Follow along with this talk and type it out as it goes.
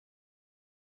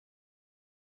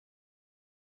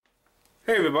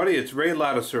Hey everybody, it's Ray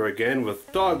Lattiser again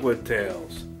with Dogwood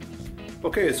Tales.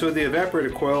 Okay, so the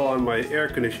evaporator coil on my air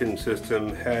conditioning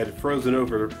system had frozen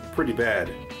over pretty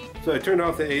bad. So I turned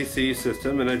off the AC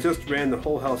system and I just ran the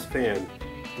whole house fan.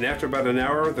 And after about an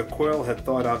hour, the coil had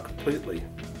thawed out completely.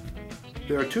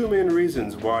 There are two main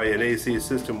reasons why an AC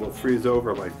system will freeze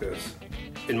over like this.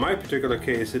 In my particular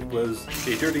case, it was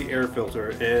a dirty air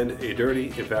filter and a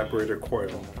dirty evaporator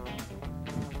coil.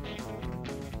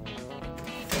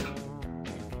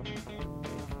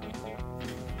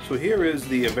 So here is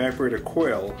the evaporator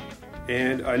coil,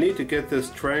 and I need to get this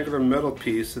triangular metal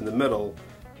piece in the middle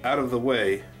out of the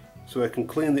way so I can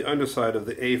clean the underside of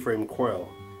the A-frame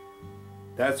coil.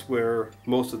 That's where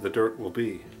most of the dirt will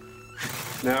be.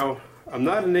 Now, I'm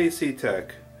not an AC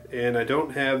tech, and I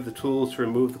don't have the tools to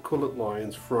remove the coolant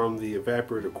lines from the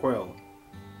evaporator coil,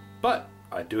 but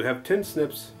I do have tin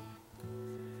snips.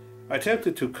 I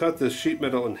attempted to cut this sheet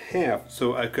metal in half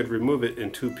so I could remove it in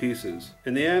two pieces.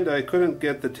 In the end, I couldn't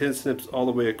get the tin snips all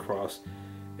the way across,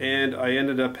 and I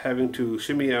ended up having to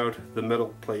shimmy out the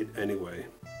metal plate anyway.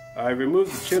 I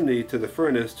removed the chimney to the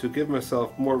furnace to give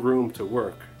myself more room to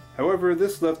work. However,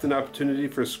 this left an opportunity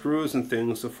for screws and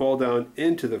things to fall down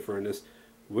into the furnace,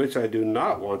 which I do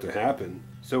not want to happen.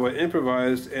 So I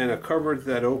improvised and I covered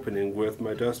that opening with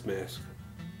my dust mask.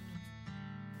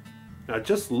 Now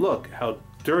just look how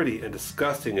dirty and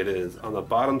disgusting it is on the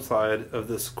bottom side of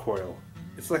this coil.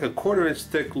 It's like a 1/4 inch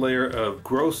thick layer of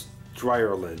gross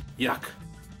dryer lint. Yuck!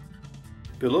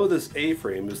 Below this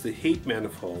A-frame is the heat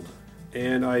manifold,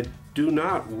 and I do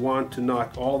not want to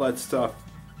knock all that stuff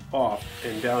off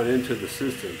and down into the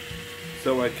system,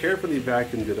 so I carefully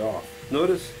vacuumed it off.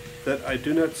 Notice that I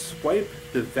do not swipe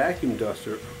the vacuum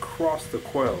duster across the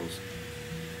coils.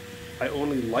 I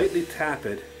only lightly tap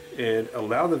it and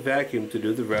allow the vacuum to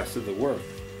do the rest of the work.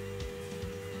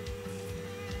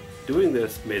 Doing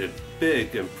this made a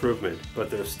big improvement, but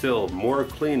there's still more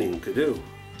cleaning to do.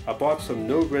 I bought some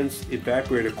no-rinse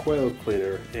evaporator coil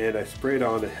cleaner and I sprayed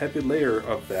on a heavy layer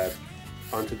of that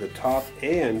onto the top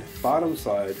and bottom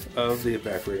side of the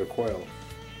evaporator coil.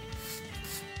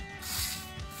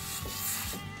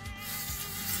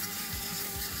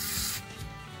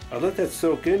 I let that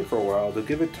soak in for a while to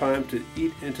give it time to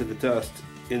eat into the dust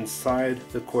inside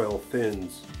the coil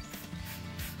fins.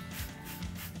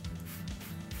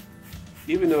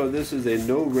 Even though this is a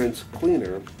no-rinse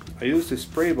cleaner, I used a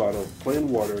spray bottle of plain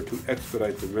water to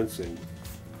expedite the rinsing.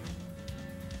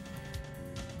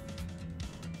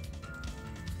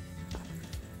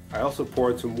 I also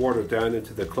poured some water down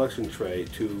into the collection tray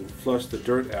to flush the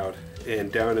dirt out and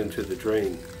down into the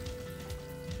drain.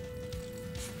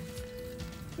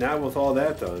 Now with all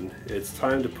that done, it's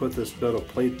time to put this metal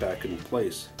plate back in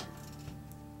place.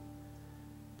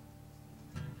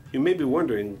 You may be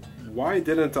wondering, why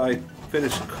didn't I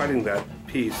finish cutting that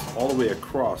piece all the way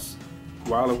across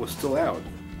while it was still out?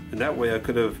 And that way I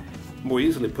could have more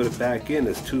easily put it back in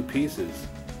as two pieces.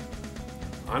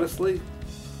 Honestly,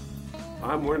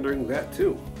 I'm wondering that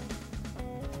too.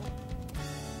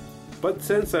 But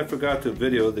since I forgot to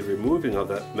video the removing of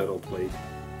that metal plate,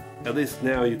 at least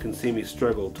now you can see me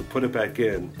struggle to put it back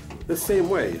in the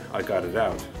same way I got it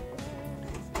out.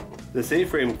 This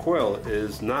A-frame coil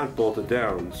is not bolted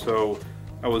down, so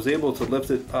I was able to lift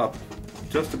it up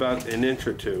just about an inch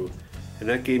or two, and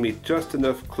that gave me just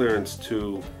enough clearance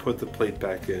to put the plate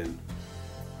back in.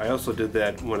 I also did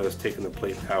that when I was taking the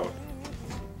plate out.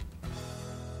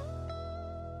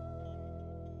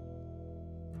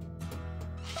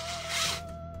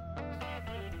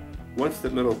 Once the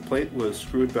metal plate was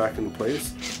screwed back in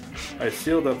place, I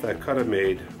sealed up that cut I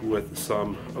made with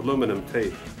some aluminum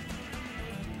tape.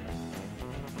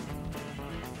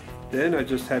 Then I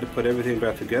just had to put everything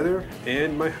back together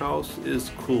and my house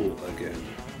is cool again.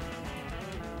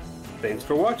 Thanks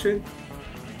for watching.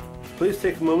 Please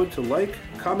take a moment to like,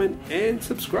 comment, and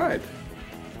subscribe.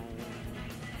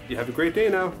 You have a great day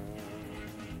now.